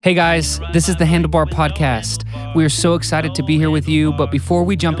Hey guys, this is the Handlebar Podcast. We are so excited to be here with you, but before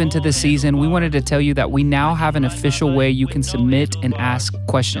we jump into this season, we wanted to tell you that we now have an official way you can submit and ask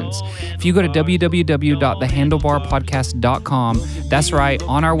questions. If you go to www.thehandlebarpodcast.com, that's right,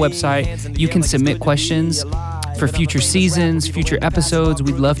 on our website, you can submit questions for future seasons, future episodes.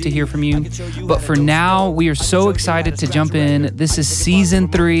 We'd love to hear from you. But for now, we are so excited to jump in. This is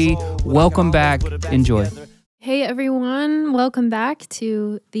season 3. Welcome back. Enjoy. Hey everyone, welcome back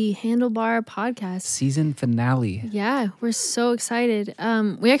to the Handlebar Podcast. Season finale. Yeah, we're so excited.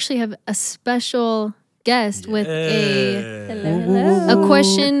 We actually have a special guest with a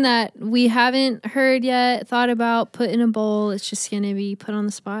question that we haven't heard yet, thought about, put in a bowl. It's just going to be put on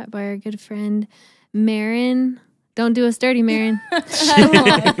the spot by our good friend, Marin. Don't do us dirty, Marin.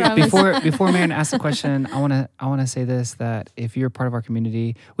 Before Marin asks the question, I wanna say this, that if you're part of our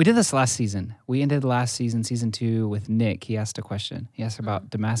community, we did this last season. We ended last season, season 2, with Nick. He asked a question. He asked about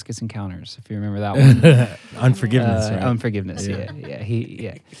Damascus encounters, if you remember that one. Unforgiveness, right? Unforgiveness, yeah.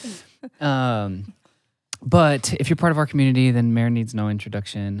 But if you're part of our community, then Marin needs no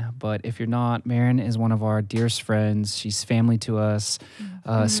introduction. But if you're not, Marin is one of our dearest friends. She's family to us.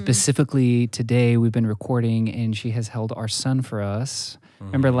 Specifically, today we've been recording, and she has held our son for us.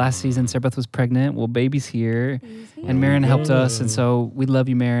 Remember last season, Sarah Beth was pregnant. Well, baby's here. And Marin helped us. And so we love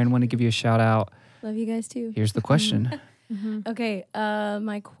you, Marin. Want to give you a shout out. Love you guys too. Here's the question. Okay,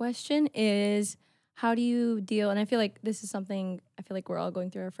 my question is, how do you deal, and I feel like this is something, I feel like we're all going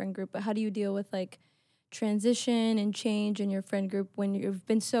through our friend group, but how do you deal with like transition and change in your friend group when you've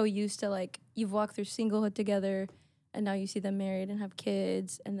been so used to, like, you've walked through singlehood together and now you see them married and have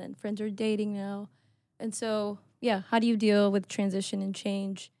kids and then friends are dating now. And so, yeah, how do you deal with transition and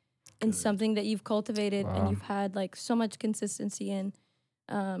change in something that you've cultivated and you've had like so much consistency in?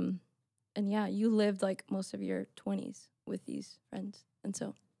 And yeah, you lived like most of your 20s with these friends. And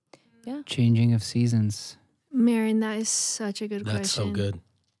so, yeah. Changing of seasons. Marin, that is such a good question. That's so good.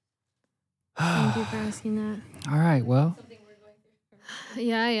 Thank you for asking that. All right, well.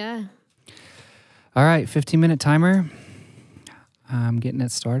 Yeah. All right, 15-minute timer. I'm getting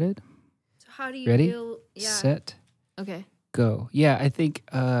it started. So how do you Ready? deal? Yeah. Set, Okay. go. Yeah, I think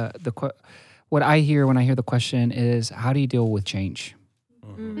what I hear when I hear the question is, how do you deal with change?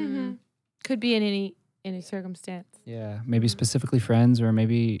 Could be in any circumstance. Yeah, maybe specifically friends, or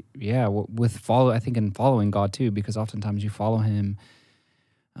maybe with I think in following God too, because oftentimes you follow Him,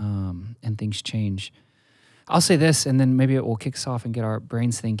 and things change. I'll say this, and then maybe it will kick us off and get our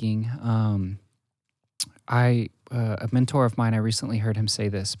brains thinking. A mentor of mine, I recently heard him say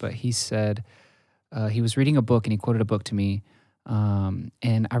this, but he said he was reading a book and he quoted a book to me,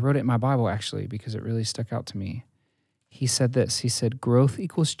 and I wrote it in my Bible actually because it really stuck out to me. He said this. He said, "Growth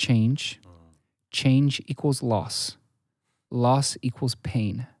equals change. Change equals loss. Loss equals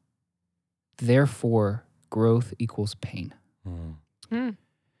pain. Therefore, growth equals pain."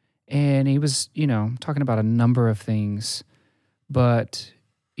 And he was, talking about a number of things, but,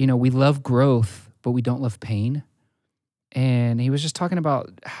 we love growth, but we don't love pain. And he was just talking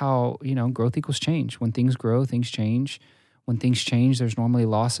about how, growth equals change. When things grow, things change. When things change, there's normally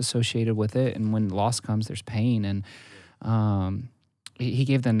loss associated with it. And when loss comes, there's pain. And he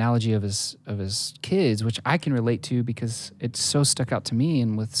gave the analogy of his kids, which I can relate to because it so stuck out to me.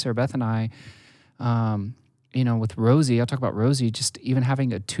 And with Sarah Beth and I, with Rosie, I'll talk about Rosie, just even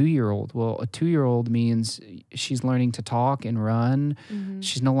having a 2-year-old. Well, a 2-year-old means she's learning to talk and run.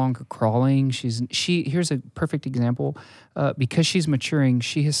 She's no longer crawling. Here's a perfect example. Because she's maturing,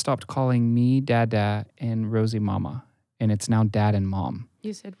 she has stopped calling me Dada and Rosie Mama. And it's now Dad and Mom.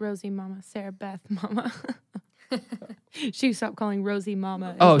 You said Rosie Mama, Sarah Beth Mama. She stopped calling Rosie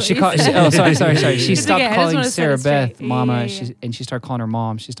Mama. Sorry. She stopped okay, calling Sarah Beth Mama, Yeah. and she started calling her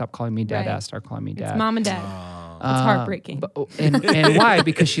Mom. She stopped calling me Dada, started calling me Dad. It's Mom and Dad. It's heartbreaking. And why?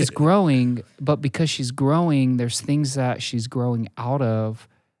 Because she's growing, but because she's growing, there's things that she's growing out of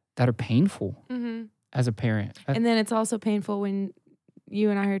that are painful as a parent. And then it's also painful when you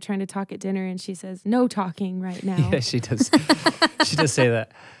and I are trying to talk at dinner and she says, "No talking right now." Yeah, she does. She does say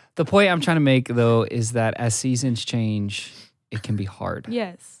that. The point I'm trying to make, though, is that as seasons change, it can be hard.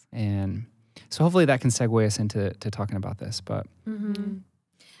 Yes. And so hopefully that can segue us into talking about this. But I'm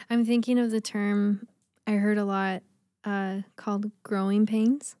thinking of the term I heard a lot called growing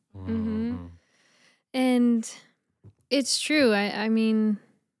pains. And it's true. I mean,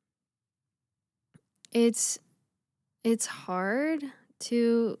 it's hard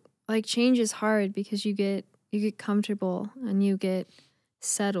to, like, change is hard because you get comfortable and you get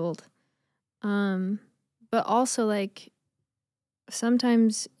settled. But also, like,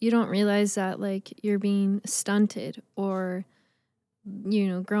 sometimes you don't realize that, like, you're being stunted or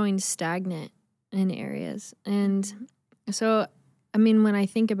growing stagnant in areas. And so, I mean, when I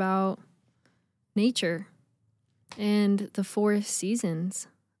think about nature and the 4 seasons,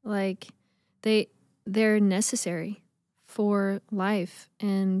 like they're necessary for life,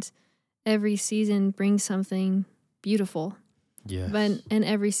 and every season brings something beautiful. Yes. But in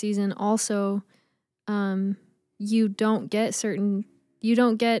every season also, you don't get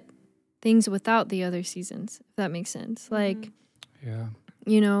things without the other seasons, if that makes sense. Like, Yeah.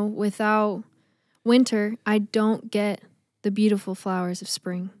 Without winter, I don't get the beautiful flowers of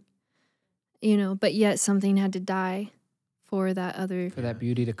spring. But yet something had to die for that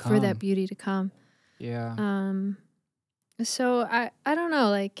beauty to come. For that beauty to come. Yeah. So I don't know,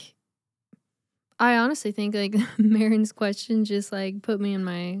 like, I honestly think like Marin's question just like put me in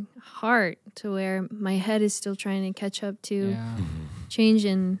my heart to where my head is still trying to catch up to Yeah. change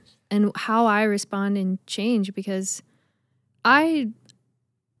and how I respond and change, because I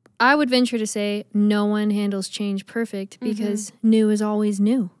would venture to say no one handles change perfect, because new is always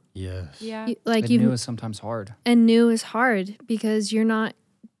new. Yes. Yeah. New is sometimes hard. And new is hard because you're not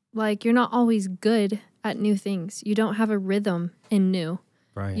always good at new things. You don't have a rhythm in new.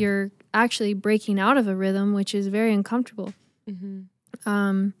 Right. You're actually breaking out of a rhythm, which is very uncomfortable.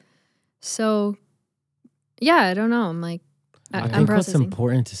 So yeah, I don't know. I'm like, I I'm think what's processing.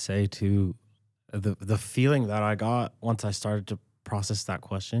 important to say too, the feeling that I got once I started to process that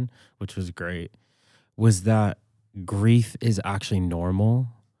question, which was great, was that grief is actually normal.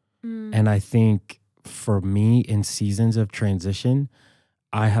 And I think for me in seasons of transition,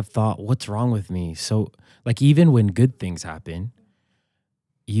 I have thought, what's wrong with me? So like even when good things happen,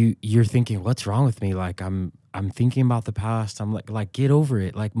 you're thinking, what's wrong with me? Like I'm thinking about the past. I'm like get over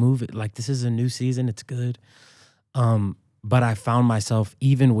it, like move it. Like this is a new season. It's good. But I found myself,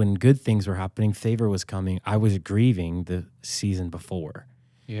 even when good things were happening, favor was coming, I was grieving the season before.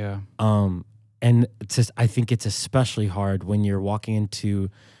 Yeah. And I think it's especially hard when you're walking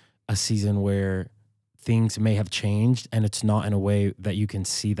into a season where things may have changed and it's not in a way that you can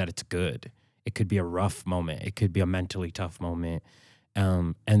see that it's good. It could be a rough moment. It could be a mentally tough moment.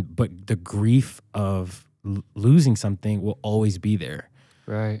 But the grief of losing something will always be there.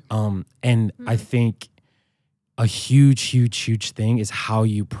 Right. And I think a huge thing is how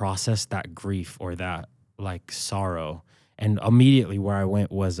you process that grief or that like sorrow. And immediately where I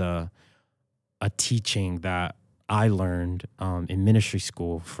went was a teaching that I learned in ministry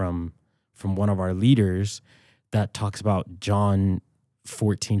school from one of our leaders that talks about John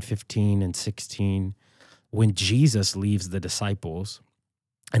 14, 15, and 16, when Jesus leaves the disciples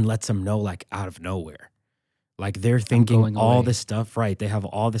and lets them know, like, out of nowhere. Like, they're thinking all this stuff, right? They have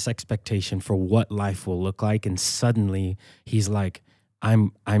all this expectation for what life will look like, and suddenly he's like,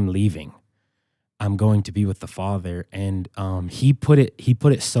 I'm leaving. I'm going to be with the Father. And he put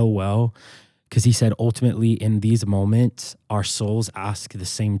it so well, because he said, ultimately, in these moments, our souls ask the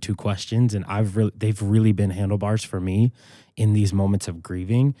same 2 questions, and they've really been handlebars for me in these moments of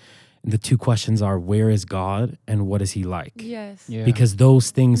grieving. And the 2 questions are, where is God and what is he like? Yes. Yeah. Because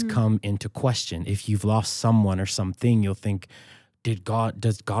those things come into question. If you've lost someone or something, you'll think,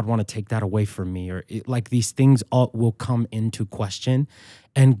 does God want to take that away from me? Or like these things all will come into question,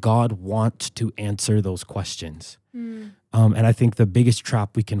 and God wants to answer those questions. And I think the biggest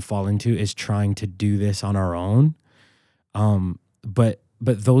trap we can fall into is trying to do this on our own. But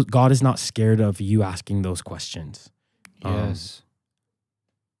God is not scared of you asking those questions. Yes.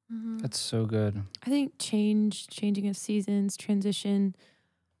 That's so good. I think changing of seasons, transition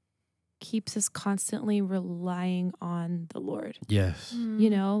keeps us constantly relying on the Lord. Yes. You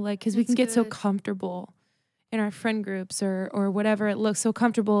know, like, because we can get so comfortable in our friend groups or whatever. It looks so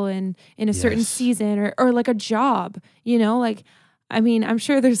comfortable in a certain season or like a job, you know, like, I mean, I'm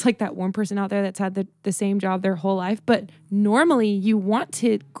sure there's like that one person out there that's had the same job their whole life, but normally you want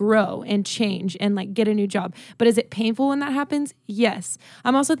to grow and change and like get a new job. But is it painful when that happens? Yes.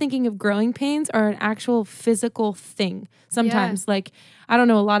 I'm also thinking of growing pains are an actual physical thing. Sometimes like, I don't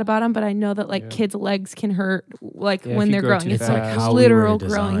know a lot about them, but I know that like kids' legs can hurt like when they're growing. It's like literal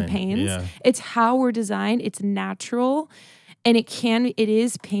growing pains. Yeah. It's how we're designed. It's natural. And it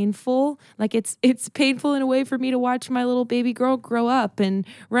is painful. Like it's painful in a way for me to watch my little baby girl grow up and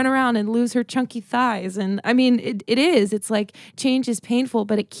run around and lose her chunky thighs. And I mean, it is. It's like change is painful,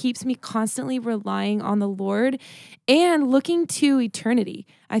 but it keeps me constantly relying on the Lord and looking to eternity,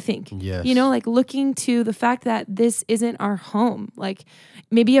 I think. Yes. You know, like looking to the fact that this isn't our home. Like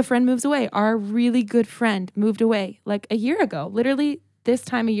maybe a friend moves away. Our really good friend moved away like a year ago. Literally this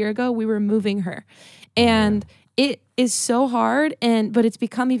time a year ago, we were moving her. And it is so hard, but it's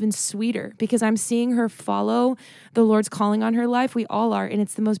become even sweeter because I'm seeing her follow the Lord's calling on her life. We all are, and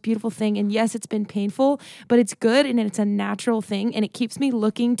it's the most beautiful thing. And yes, it's been painful, but it's good, and it's a natural thing, and it keeps me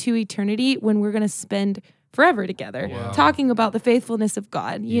looking to eternity when we're going to spend forever together, talking about the faithfulness of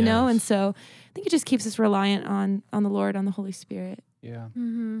God, you know? And so I think it just keeps us reliant on the Lord, on the Holy Spirit. Yeah.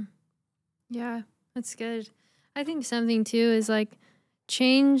 Mm-hmm. Yeah, that's good. I think something too is like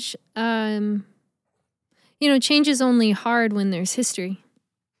change, change is only hard when there's history,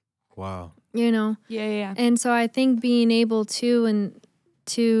 Wow. Yeah. And so I think being able to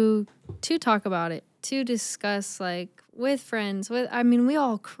talk about it, to discuss like with friends, we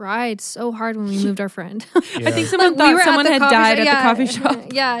all cried so hard when we moved our friend. I think someone thought someone had died at the coffee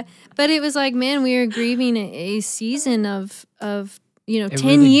shop. Yeah, but it was like, man, we were grieving a season of 10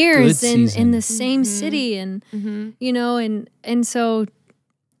 really years good in the same city, and and so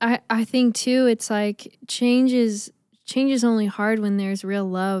I think too, it's like change is only hard when there's real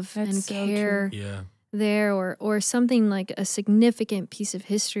love and so care Yeah. there, or something like a significant piece of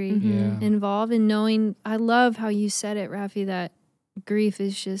history Yeah. involved. And knowing, I love how you said it, Rafi, that grief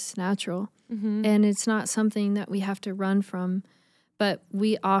is just natural and it's not something that we have to run from, but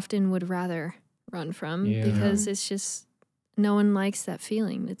we often would rather run from because it's just, no one likes that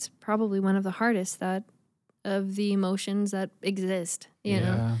feeling. It's probably one of the hardest of the emotions that exist, you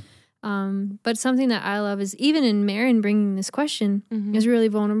know. But something that I love is even in Marin bringing this question is really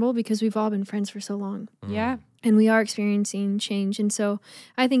vulnerable because we've all been friends for so long. Yeah. And we are experiencing change. And so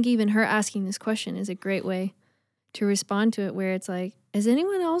I think even her asking this question is a great way to respond to it, where it's like, is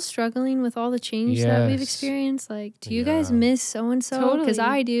anyone else struggling with all the change that we've Yes. experienced? Like, do you guys miss so-and-so? Because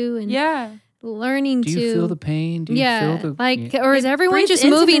Totally. I do. And Yeah. learning Do to you feel the pain? Do you feel the or is It everyone brings just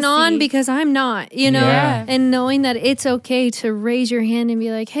moving on intimacy. because I'm not, Yeah. and knowing that it's okay to raise your hand and be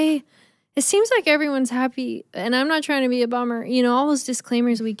like, hey, it seems like everyone's happy and I'm not trying to be a bummer, all those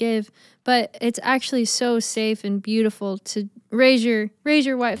disclaimers we give, but it's actually so safe and beautiful to raise your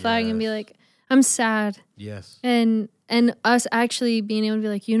white flag and be like, I'm sad. Yes. And us actually being able to be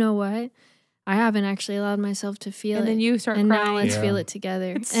like, you know what? I haven't actually allowed myself to feel And it. then you start And crying. now let's Yeah. feel it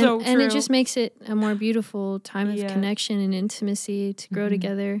together. It's and, so and it true. just makes it a more beautiful time of Yeah. connection and intimacy to grow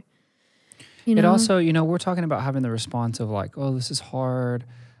together. It also, we're talking about having the response of like, oh, this is hard.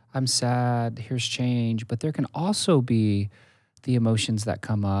 I'm sad. Here's change. But there can also be the emotions that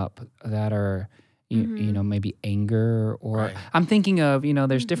come up that are, maybe anger or Right. I'm thinking of,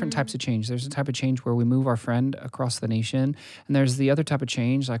 there's different types of change. There's a type of change where we move our friend across the nation. And there's the other type of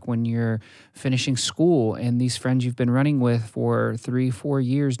change, like when you're finishing school and these friends you've been running with for 3-4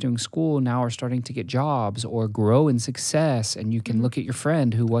 years doing school now are starting to get jobs or grow in success. And you can look at your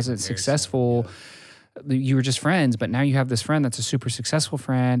friend who wasn't successful. You were just friends, but now you have this friend that's a super successful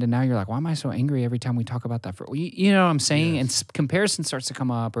friend, and now you're like, why am I so angry every time we talk about that? You know what I'm saying? And comparison starts to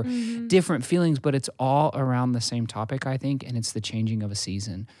come up, or different feelings, but it's all around the same topic, I think, and it's the changing of a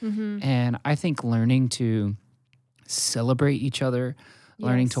season. And I think learning to celebrate each other,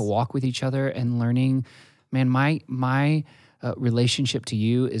 learning to walk with each other, and learning, man, my relationship to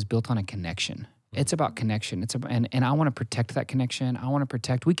you is built on a connection. It's about connection. And I want to protect that connection.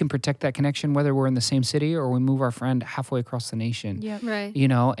 We can protect that connection whether we're in the same city or we move our friend halfway across the nation. Yeah. Right.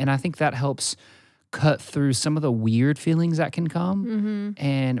 And I think that helps cut through some of the weird feelings that can come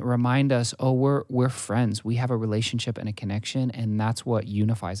and remind us, oh, we're friends. We have a relationship and a connection, and that's what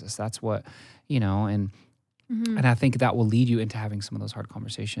unifies us. That's what, and I think that will lead you into having some of those hard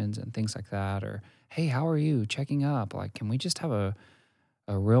conversations and things like that. Or, hey, how are you? Checking up. Like, can we just have a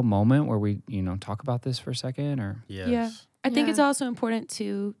real moment where we, talk about this for a second? Or Yes. Yeah. I think it's also important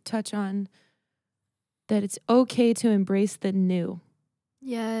to touch on that it's okay to embrace the new,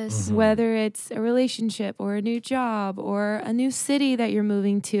 Yes. whether it's a relationship or a new job or a new city that you're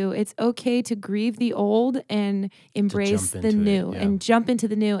moving to. It's okay to grieve the old and embrace jump the into it, new yeah. and jump into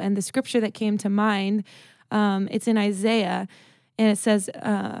the new. And the scripture that came to mind, it's in Isaiah, and it says,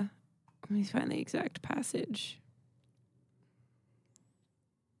 let me find the exact passage.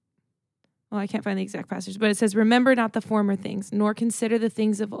 Well, I can't find the exact passage, but it says, remember not the former things, nor consider the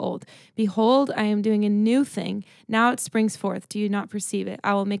things of old. Behold, I am doing a new thing. Now it springs forth. Do you not perceive it?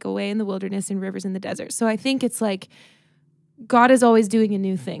 I will make a way in the wilderness and rivers in the desert. So I think it's like God is always doing a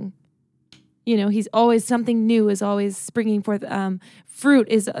new thing. You know, he's always, something new is always springing forth. Fruit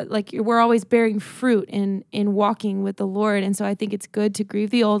is like, we're always bearing fruit in walking with the Lord. And so I think it's good to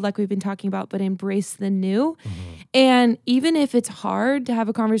grieve the old, like we've been talking about, but embrace the new. And even if it's hard to have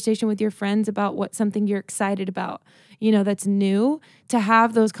a conversation with your friends about what something you're excited about, you know, that's new, to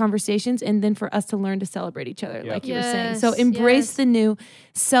have those conversations, and then for us to learn to celebrate each other, like you were saying. So embrace the new,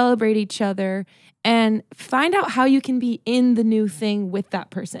 celebrate each other, and find out how you can be in the new thing with that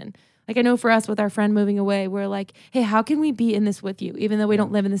person. Like, I know for us with our friend moving away, we're like, hey, how can we be in this with you, even though we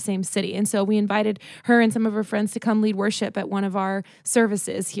don't live in the same city? And so we invited her and some of her friends to come lead worship at one of our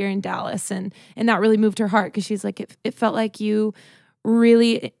services here in Dallas. And that really moved her heart, because she's like, it felt like you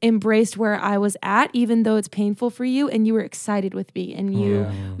really embraced where I was at, even though it's painful for you, and you were excited with me, and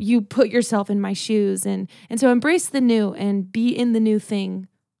you put yourself in my shoes. And so embrace the new and be in the new thing,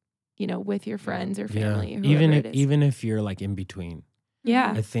 you know, with your friends or family. Or even if you're like in between.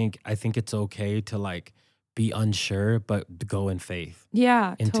 Yeah. I think it's okay to like be unsure, but go in faith.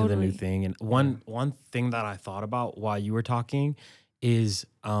 Yeah. Into the new thing. And one thing that I thought about while you were talking is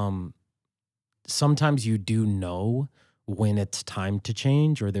sometimes you do know when it's time to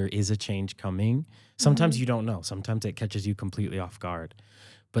change, or there is a change coming. Sometimes you don't know. Sometimes it catches you completely off guard.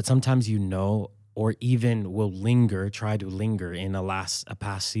 But sometimes you know, or even will try to linger in a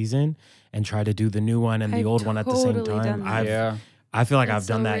past season and try to do the new one and the old one at the same time. I feel like I've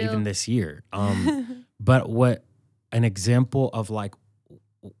done that even this year. But what an example of like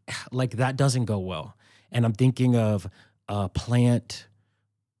that doesn't go well. And I'm thinking of a plant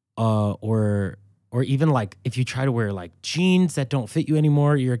or even like if you try to wear like jeans that don't fit you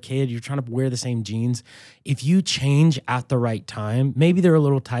anymore, you're a kid, you're trying to wear the same jeans. If you change at the right time, maybe they're a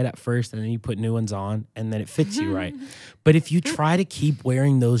little tight at first and then you put new ones on and then it fits you right. But if you try to keep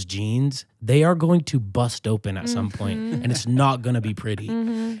wearing those jeans, they are going to bust open at some point, and it's not going to be pretty.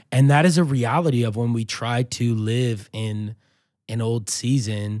 And that is a reality of when we try to live in an old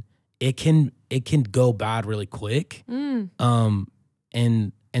season, it can go bad really quick. And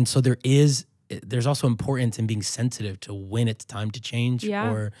so there's also importance in being sensitive to when it's time to change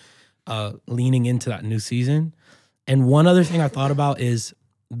or leaning into that new season. And one other thing I thought about is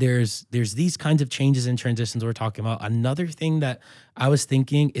there's these kinds of changes and transitions we're talking about. Another thing that I was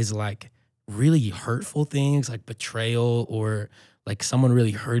thinking is like really hurtful things like betrayal or like someone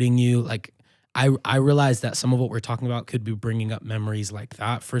really hurting you. Like I realized that some of what we're talking about could be bringing up memories like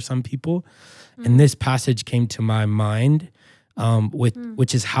that for some people. And this passage came to my mind.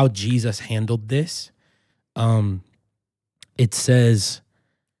 Which is how Jesus handled this. It says,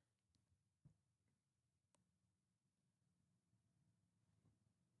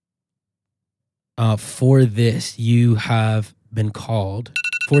 for to this you have been called,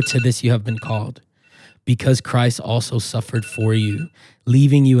 because Christ also suffered for you,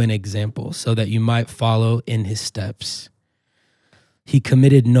 leaving you an example so that you might follow in his steps. He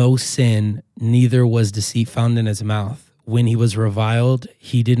committed no sin, neither was deceit found in his mouth. When he was reviled,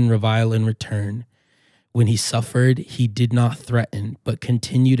 he didn't revile in return. When he suffered, he did not threaten, but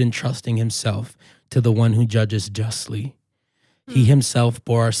continued entrusting himself to the one who judges justly. He himself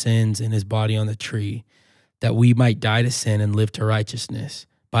bore our sins in his body on the tree, that we might die to sin and live to righteousness.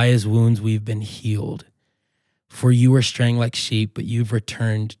 By his wounds we've been healed. For you were straying like sheep, but you've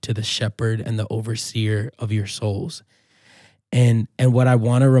returned to the shepherd and the overseer of your souls. And what I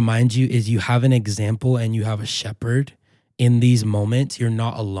want to remind you is you have an example and you have a shepherd. In these moments, you're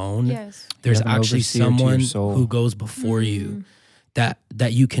not alone. Yes. There's actually someone who goes before you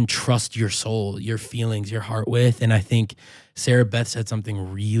that you can trust your soul, your feelings, your heart with. And I think Sarah Beth said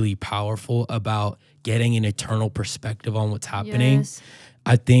something really powerful about getting an eternal perspective on what's happening. Yes.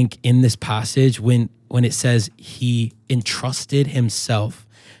 I think in this passage, when it says he entrusted himself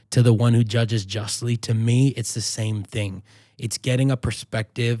to the one who judges justly, to me, it's the same thing. It's getting a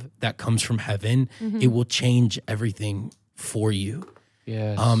perspective that comes from heaven. It will change everything for you.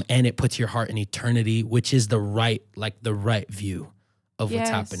 Yes. And it puts your heart in eternity, which is the right view of what's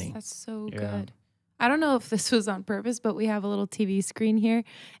happening. That's so good. I don't know if this was on purpose, but we have a little TV screen here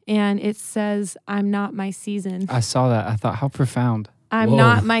and it says, I'm not my season. I saw that. I thought, how profound. I'm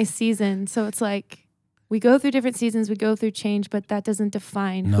not my season. So it's like we go through different seasons, we go through change, but that doesn't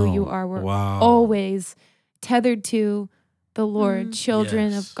define who you are. We're always tethered to the Lord,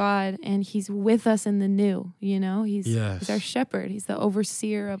 children of God, and he's with us in the new, you know? He's our shepherd. He's the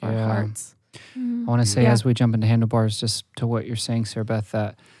overseer of our hearts. I want to say as we jump into handlebars, just to what you're saying, Sarah Beth,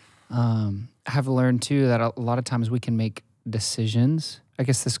 that I have learned too that a lot of times we can make decisions. I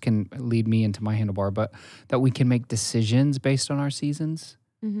guess this can lead me into my handlebar, but that we can make decisions based on our seasons.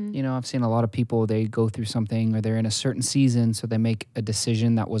 Mm-hmm. You know, I've seen a lot of people, they go through something or they're in a certain season, so they make a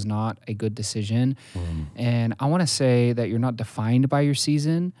decision that was not a good decision. And I want to say that you're not defined by your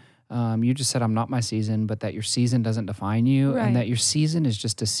season. You just said, I'm not my season, but that your season doesn't define you, Right. and that your season is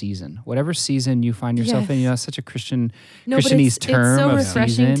just a season. Whatever season you find yourself in, Yes. you know, that's such a Christianese It's term so of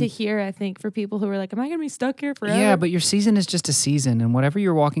refreshing season. to hear, I think, for people who are like, am I going to be stuck here forever? Yeah, but your season is just a season, and whatever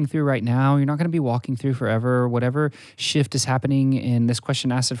you're walking through right now, you're not going to be walking through forever. Whatever shift is happening, and this question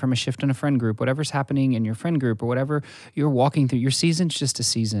asked it from a shift in a friend group, whatever's happening in your friend group or whatever you're walking through, your season's just a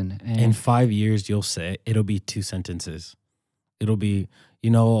season. In And 5 years, you'll say it'll be 2 sentences. It'll be, you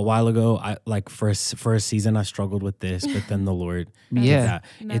know, a while ago, I like for a season I struggled with this, but then the Lord did Yeah. that.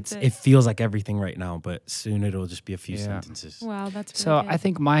 And that's It feels like everything right now, but soon it'll just be a few Yeah. sentences. Wow, that's really So good. I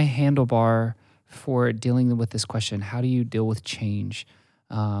think my handlebar for dealing with this question, how do you deal with change,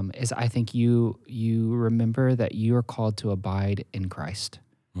 is I think you remember that you are called to abide in Christ,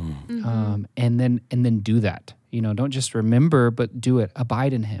 Mhm. and then do that. You know, don't just remember, but do it.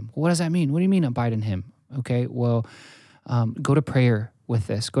 Abide in Him. What does that mean? What do you mean abide in Him? Okay, well, go to prayer with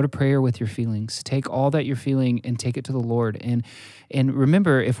this. Go to prayer with your feelings. Take all that you're feeling and take it to the Lord. And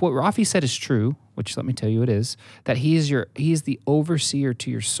remember, if what Rafi said is true, which let me tell you it is, that He is the overseer to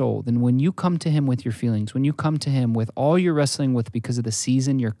your soul. Then when you come to Him with your feelings, when you come to Him with all you're wrestling with because of the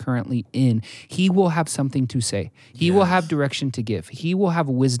season you're currently in, He will have something to say. He will have direction to give. He will have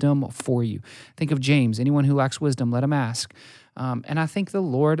wisdom for you. Think of James. Anyone who lacks wisdom, let him ask. And I think the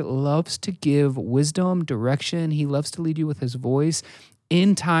Lord loves to give wisdom, direction. He loves to lead you with His voice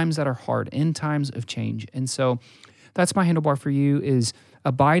in times that are hard, in times of change. And so that's my handlebar for you is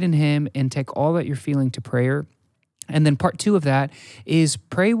abide in Him and take all that you're feeling to prayer. And then part 2 of that is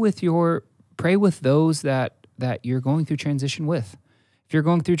pray with those that you're going through transition with. If you're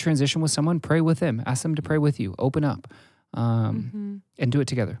going through transition with someone, pray with them. Ask them to pray with you. Open up and do it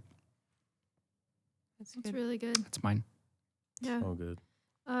together. That's That's good. really good. That's mine. Yeah. Oh, good.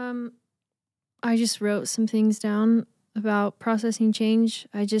 I just wrote some things down about processing change.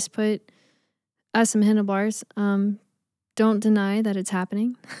 I just put as some handlebars. Don't deny that it's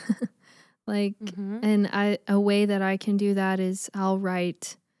happening. Like, Mhm. and a way that I can do that is I'll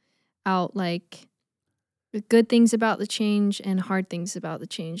write out like the good things about the change and hard things about the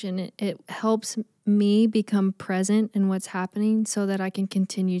change. And it helps me become present in what's happening so that I can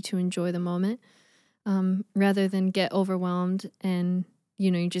continue to enjoy the moment rather than get overwhelmed and, you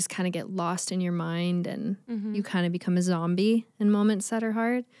know, you just kind of get lost in your mind and Mhm. you kind of become a zombie in moments that are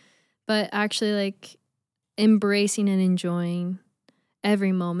hard. But actually, like, embracing and enjoying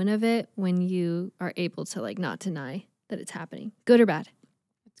every moment of it when you are able to, like, not deny that it's happening, good or bad.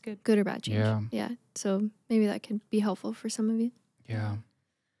 That's good. Good or bad change. Yeah. Yeah. So maybe that could be helpful for some of you. Yeah.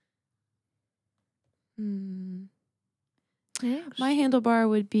 Hmm. Yeah. My handlebar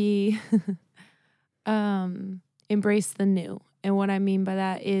would be embrace the new. And what I mean by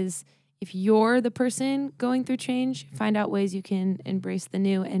that is if you're the person going through change, find out ways you can embrace the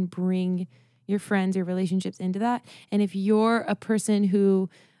new and bring your friends, your relationships into that. And if you're a person who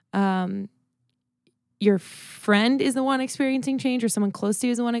your friend is the one experiencing change or someone close to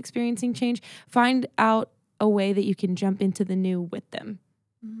you is the one experiencing change, find out a way that you can jump into the new with them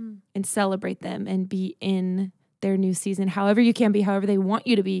and celebrate them and be in their new season, however you can be, however they want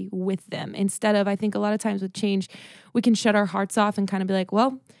you to be with them. Instead of, I think a lot of times with change, we can shut our hearts off and kind of be like,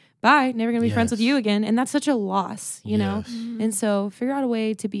 well, bye, never gonna be friends with Yes. you again. And that's such a loss, you know? Yes. And so figure out a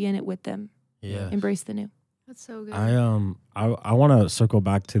way to be in it with them. Yeah. Embrace the new. That's so good. I want to circle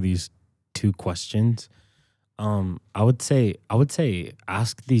back to these 2 questions. I would say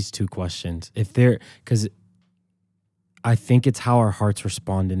ask these 2 questions if they're, because I think it's how our hearts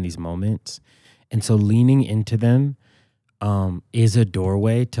respond in these moments. And so leaning into them is a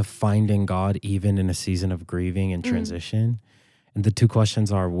doorway to finding God even in a season of grieving and transition. And the 2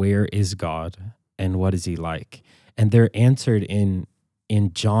 questions are, where is God and what is He like? And they're answered in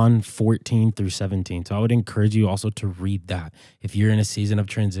John 14 through 17. So I would encourage you also to read that. If you're in a season of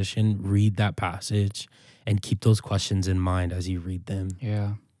transition, read that passage and keep those questions in mind as you read them.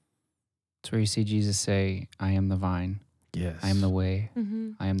 Yeah. It's where you see Jesus say, I am the vine. Yes. I am the way.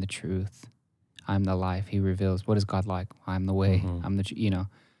 Mm-hmm. I am the truth. I am the life. He reveals, what is God like? I am the way. Mhm. I'm the, you know.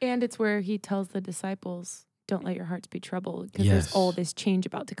 And it's where He tells the disciples, don't let your hearts be troubled because Yes. there's all this change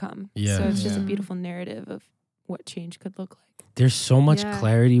about to come. Yes. So it's just a Yeah. beautiful narrative of what change could look like. There's so much Yeah.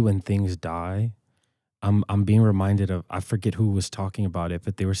 clarity when things die. I'm being reminded of, I forget who was talking about it,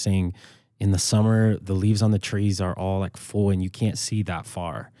 but they were saying in the summer, the leaves on the trees are all like full and you can't see that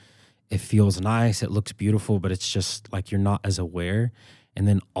far. It feels nice. It looks beautiful, but it's just like you're not as aware. and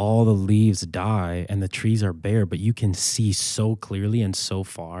then all the leaves die and the trees are bare, but you can see so clearly and so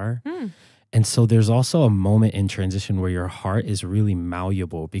far. And so there's also a moment in transition where your heart is really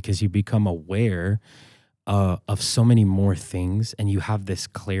malleable because you become aware of so many more things and you have this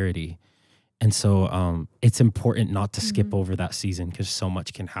clarity. And so it's important not to skip over that season because so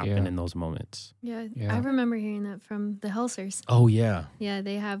much can happen in those moments. Yeah, I remember hearing that from the Helsers. Oh, yeah. Yeah,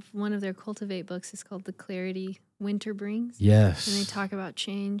 they have one of their Cultivate books is called The Clarity Winter Brings. Yes. And they talk about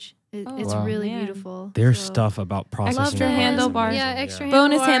change. It's wow. really Man. beautiful. There's So- stuff about processing. Extra your heart. handlebar. Yeah, extra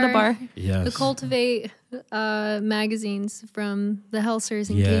Bonus handlebar. handlebar. Yes. The Cultivate magazines from the Helsers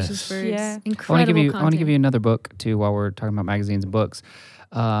and Yes. Gagensburgs. Yeah. Incredible I want to content. give you another book too while we're talking about magazines and books.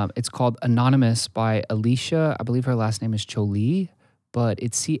 It's called Anonymous by Alicia. I believe her last name is Chole, but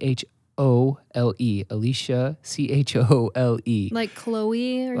it's Chole. Alicia Chole. Like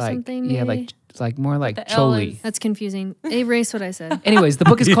Chloe or Like, something. yeah, maybe? like more like the L Chole. is- That's confusing. Erase what I said. Anyways, the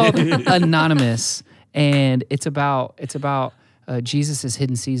book is called Anonymous, and it's about Jesus's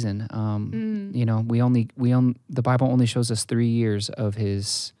hidden season. You know, the Bible only shows us 3 years of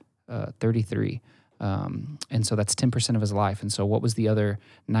his 33. And so that's 10% of his life. And so what was the other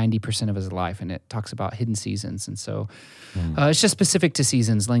 90% of his life? And it talks about hidden seasons. And so it's just specific to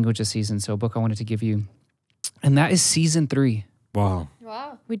seasons, language of seasons. So a book I wanted to give you. And that is season 3. Wow.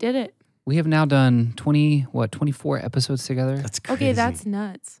 Wow. We did it. We have now done 24 episodes together. That's crazy. Okay, that's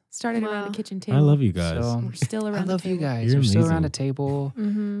nuts. Started around Wow. the kitchen table. I love you guys. So We're still around I love the you table. guys. You're We're still around amazing. a table.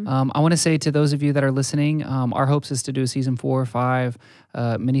 Mm-hmm. I want to say to those of you that are listening, our hopes is to do a season 4 or 5,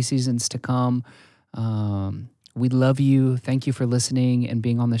 many seasons to come. We love you. Thank you for listening and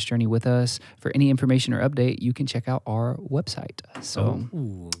being on this journey with us. For any information or update, you can check out our website. So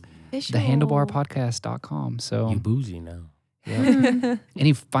thehandlebarpodcast.com. So You bougie now. yeah.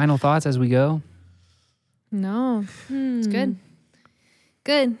 Any final thoughts as we go? No, it's good.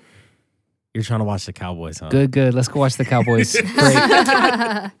 Good. You're trying to watch the Cowboys, huh? Good. Let's go watch the Cowboys.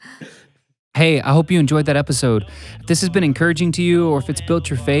 Great. Hey, I hope you enjoyed that episode. If this has been encouraging to you or if it's built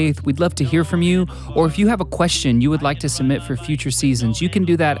your faith, we'd love to hear from you. Or if you have a question you would like to submit for future seasons, you can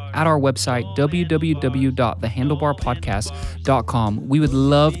do that at our website, www.thehandlebarpodcast.com. We would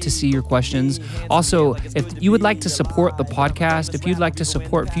love to see your questions. Also, if you would like to support the podcast, if you'd like to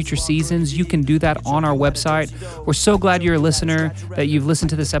support future seasons, you can do that on our website. We're so glad you're a listener, that you've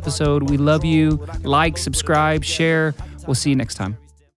listened to this episode. We love you. Like, subscribe, share. We'll see you next time.